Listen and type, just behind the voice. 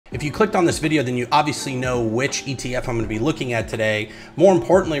If you clicked on this video, then you obviously know which ETF I'm going to be looking at today. More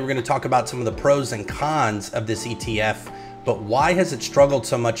importantly, we're going to talk about some of the pros and cons of this ETF, but why has it struggled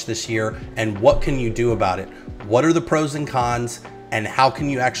so much this year and what can you do about it? What are the pros and cons and how can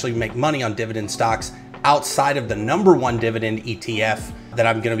you actually make money on dividend stocks outside of the #1 dividend ETF that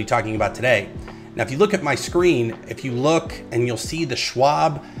I'm going to be talking about today? Now, if you look at my screen, if you look and you'll see the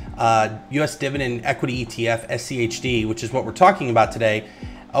Schwab US Dividend Equity ETF, SCHD, which is what we're talking about today,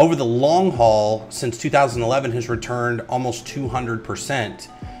 over the long haul since 2011 has returned almost 200%.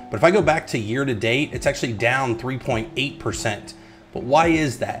 But if I go back to year to date, it's actually down 3.8%. But why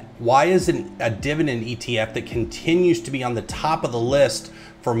is that? Why is it a dividend ETF that continues to be on the top of the list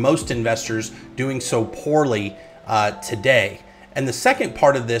for most investors doing so poorly today? And the second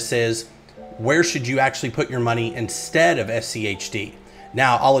part of this is, where should you actually put your money instead of SCHD?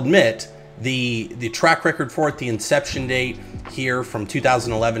 Now, I'll admit, the track record for it, the inception date here from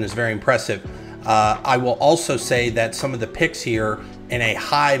 2011 is very impressive. I will also say that some of the picks here in a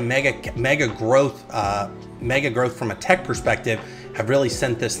high mega growth from a tech perspective have really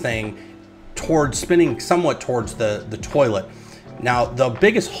sent this thing towards spinning somewhat towards the toilet. Now, the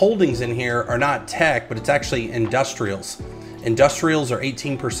biggest holdings in here are not tech, but it's actually industrials. Industrials are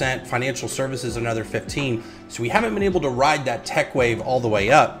 18%, financial services another 15%. So we haven't been able to ride that tech wave all the way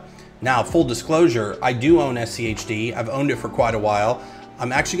up. Now, full disclosure, I do own SCHD. I've owned it for quite a while.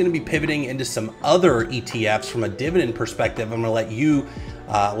 I'm actually going to be pivoting into some other ETFs from a dividend perspective. I'm going to let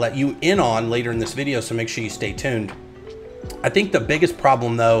you in on later in this video, so make sure you stay tuned. I think the biggest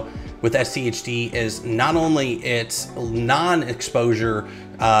problem though with SCHD is not only its non-exposure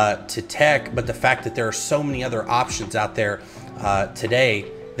to tech, but the fact that there are so many other options out there today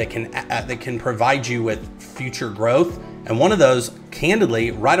that can provide you with future growth. And one of those,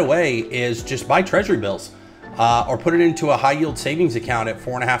 candidly, right away, is just buy treasury bills or put it into a high yield savings account at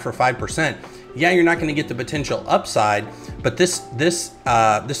 4.5 or 5%. Yeah, you're not going to get the potential upside, but this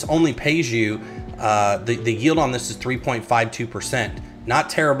only pays you the yield on this is 3.52%. Not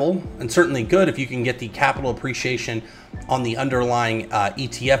terrible, and certainly good if you can get the capital appreciation on the underlying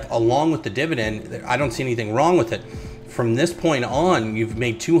ETF along with the dividend. I don't see anything wrong with it. From this point on, you've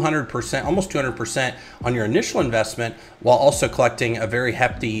made 200%, almost 200% on your initial investment, while also collecting a very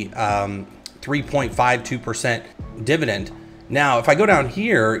hefty 3.52% dividend. Now, if I go down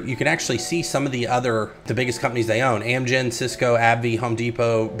here, you can actually see some of the biggest companies they own: Amgen, Cisco, AbbVie, Home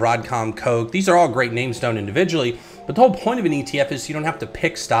Depot, Broadcom, Coke. These are all great names done individually, but the whole point of an ETF is you don't have to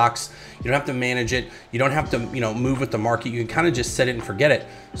pick stocks, you don't have to manage it, you don't have to move with the market. You can kind of just set it and forget it.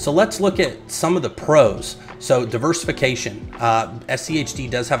 So let's look at some of the pros. So diversification. SCHD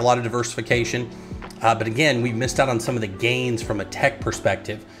does have a lot of diversification, but again, we missed out on some of the gains from a tech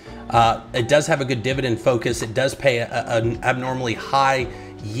perspective. It does have a good dividend focus. It does pay an abnormally high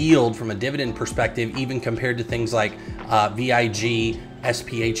yield from a dividend perspective, even compared to things like VIG,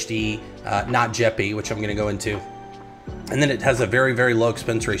 SPHD, not JEPI, which I'm going to go into. And then it has a very, very low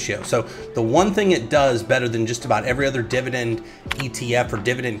expense ratio. So the one thing it does better than just about every other dividend ETF or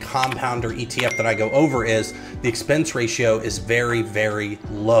dividend compounder ETF that I go over is the expense ratio is very, very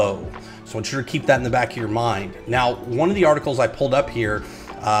low. So I want you to keep that in the back of your mind. Now, one of the articles I pulled up here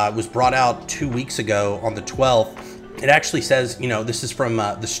was brought out 2 weeks ago on the 12th. It actually says, this is from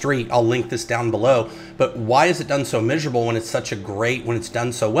The Street. I'll link this down below. But why is it done so miserable when it's when it's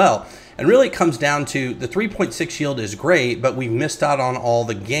done so well? And really it comes down to the 3.6 yield is great, but we've missed out on all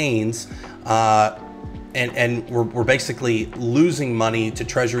the gains. And we're basically losing money to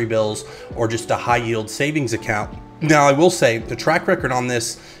treasury bills or just a high yield savings account. Now, I will say the track record on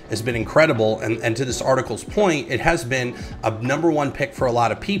this has been incredible. And to this article's point, it has been a #1 pick for a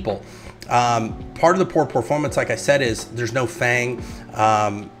lot of people. Part of the poor performance, like I said, is there's no FANG.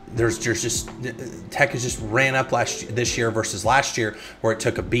 There's just tech has just ran up this year versus last year, where it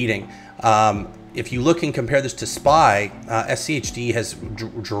took a beating. If you look and compare this to SPY, SCHD has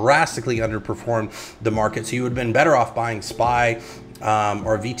drastically underperformed the market. So you would have been better off buying SPY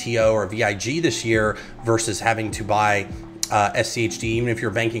or a VTO or a VIG this year versus having to buy SCHD. Even if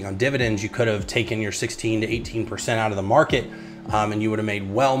you're banking on dividends, you could have taken your 16 to 18% out of the market, and you would have made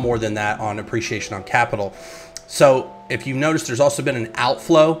well more than that on appreciation on capital. So if you've noticed, there's also been an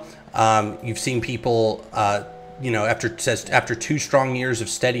outflow. You've seen people, after 2 strong years of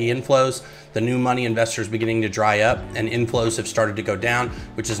steady inflows, the new money investors beginning to dry up and inflows have started to go down,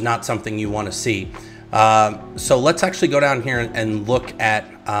 which is not something you want to see. So let's actually go down here and look at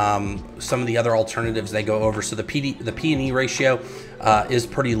some of the other alternatives they go over. So the P&E ratio is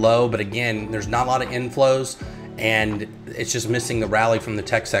pretty low, but again, there's not a lot of inflows. and it's just missing the rally from the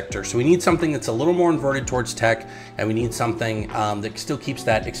tech sector. So we need something that's a little more inverted towards tech, and we need something that still keeps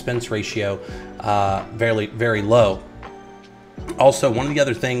that expense ratio very, very low. Also, one of the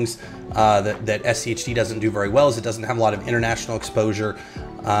other things that SCHD doesn't do very well is it doesn't have a lot of international exposure,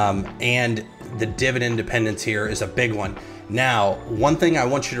 and the dividend dependence here is a big one. Now, one thing I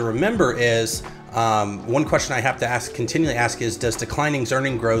want you to remember is, one question I have to continually ask is, does declining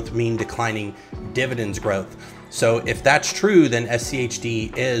earning growth mean declining dividends growth? So if that's true, then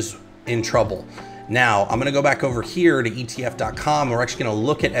SCHD is in trouble. Now, I'm gonna go back over here to ETF.com. We're actually gonna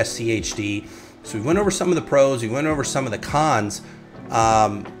look at SCHD. So we went over some of the pros, we went over some of the cons,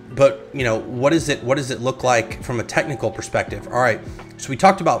 but you know, what does it look like from a technical perspective? All right, so we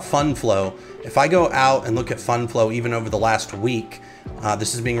talked about fund flow. If I go out and look at fund flow even over the last week,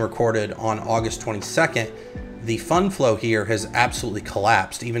 this is being recorded on August 22nd, the fund flow here has absolutely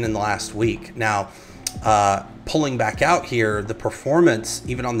collapsed even in the last week. Now, pulling back out here, the performance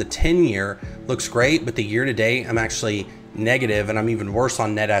even on the 10-year looks great, but the year to date, I'm actually negative, and I'm even worse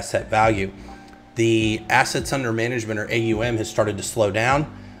on net asset value. The assets under management, or AUM, has started to slow down.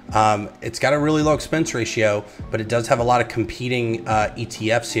 It's got a really low expense ratio, but it does have a lot of competing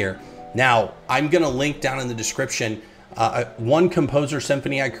ETFs here. Now, I'm gonna link down in the description one composer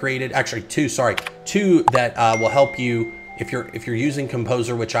symphony I created, actually two that will help you if you're using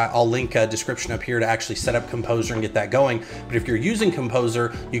Composer, which I'll link a description up here to actually set up Composer and get that going. But if you're using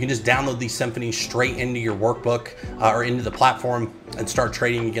Composer, you can just download these symphonies straight into your workbook or into the platform and start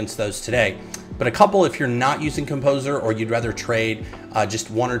trading against those today. But a couple, if you're not using Composer, or you'd rather trade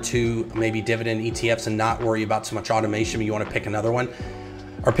just one or two maybe dividend ETFs and not worry about so much automation, but you want to pick another one,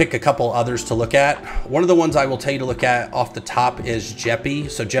 or pick a couple others to look at. One of the ones I will tell you to look at off the top is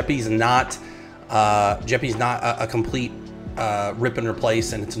JEPI. So JEPI's not a complete rip and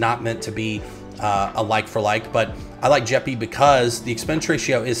replace, and it's not meant to be a like for like, but I like JEPI because the expense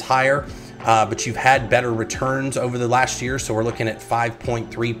ratio is higher, but you've had better returns over the last year. So we're looking at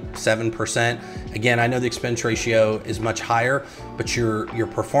 5.37%. Again, I know the expense ratio is much higher, but your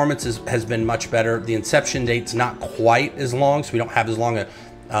performance has been much better. The inception date's not quite as long, so we don't have as long a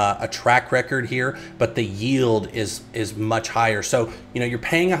track record here, but the yield is much higher. So, you know, you're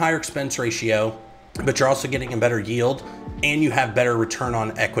paying a higher expense ratio, but you're also getting a better yield, and you have better return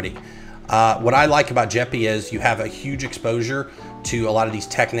on equity. What I like about JEPI is you have a huge exposure to a lot of these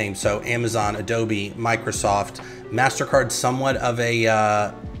tech names. So Amazon, Adobe, Microsoft, MasterCard, somewhat of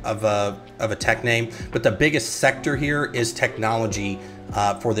a tech name, but the biggest sector here is technology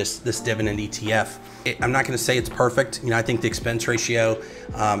for this dividend ETF. I'm not going to say it's perfect. You know, I think the expense ratio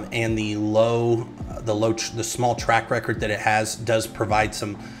and the small track record that it has does provide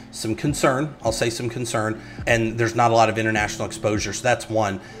some concern. I'll say some concern, and there's not a lot of international exposure, so that's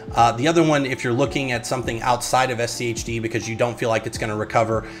one. The other one, if you're looking at something outside of SCHD because you don't feel like it's going to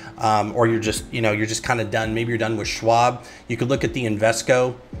recover, or you're just kind of done. Maybe you're done with Schwab. You could look at the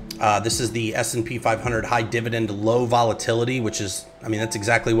Invesco. This is the S&P 500 high dividend, low volatility, which is, I mean, that's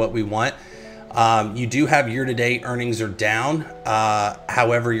exactly what we want. You do have year-to-date earnings are down.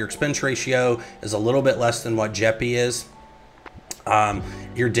 However, your expense ratio is a little bit less than what JEPI is.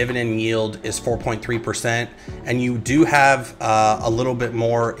 Your dividend yield is 4.3%, and you do have a little bit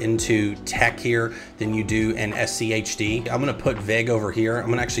more into tech here than you do in SCHD. I'm going to put VIG over here. I'm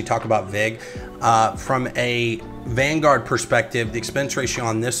going to actually talk about VIG. From a Vanguard perspective, the expense ratio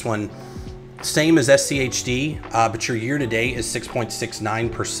on this one, same as SCHD, but your year-to-date is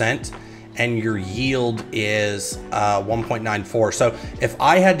 6.69%. and your yield is 1.94. So if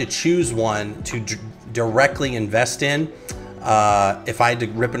I had to choose one to directly invest in, if I had to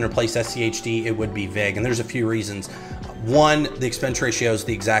rip and replace SCHD, it would be VIG. And there's a few reasons. One, the expense ratio is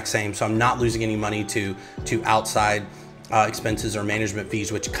the exact same, so I'm not losing any money to outside expenses or management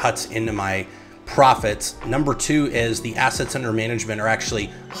fees, which cuts into my profits. Number two is the assets under management are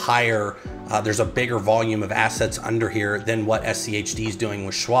actually higher. There's a bigger volume of assets under here than what SCHD is doing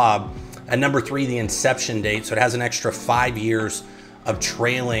with Schwab. And number three, the inception date. So it has an extra 5 years of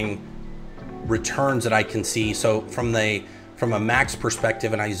trailing returns that I can see. So from a max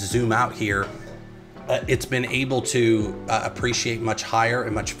perspective, and I zoom out here, it's been able to appreciate much higher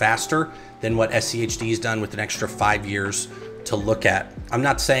and much faster than what SCHD has done with an extra 5 years to look at. I'm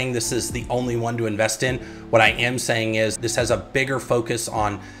not saying this is the only one to invest in. What I am saying is this has a bigger focus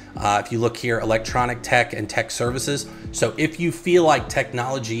on, if you look here, electronic tech and tech services. So if you feel like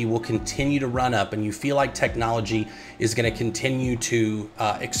technology will continue to run up and you feel like technology is going to continue to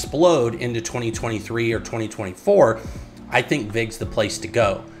explode into 2023 or 2024, I think VIG's the place to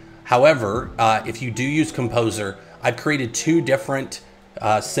go. However, if you do use Composer, I've created two different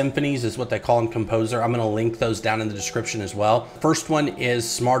Symphonies is what they call in Composer. I'm going to link those down in the description as well. First one is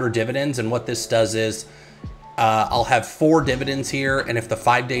Smarter Dividends, and what this does is I'll have 4 dividends here, and if the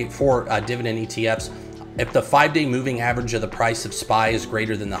 4 dividend ETFs, if the 5-day moving average of the price of SPY is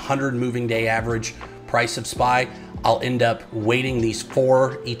greater than the 100 moving day average price of SPY, I'll end up weighting these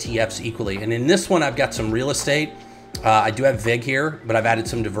 4 ETFs equally. And in this one, I've got some real estate. I do have VIG here, but I've added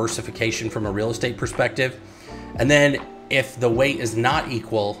some diversification from a real estate perspective. And then if the weight is not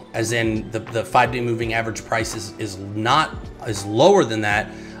equal, as in the 5-day moving average price is lower than that,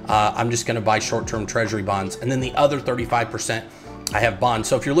 I'm just gonna buy short-term treasury bonds. And then the other 35%, I have bonds.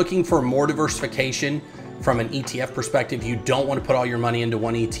 So if you're looking for more diversification from an ETF perspective, you don't want to put all your money into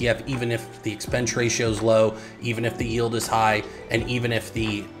one ETF, even if the expense ratio is low, even if the yield is high, and even if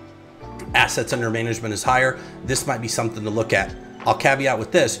the assets under management is higher. This might be something to look at. I'll caveat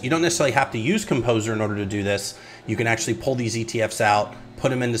with this: you don't necessarily have to use Composer in order to do this. You can actually pull these ETFs out, put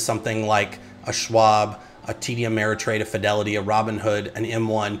them into something like a Schwab, a TD Ameritrade, a Fidelity, a Robinhood, an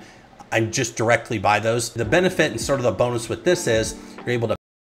M1, and just directly buy those. The benefit and sort of the bonus with this is you're able to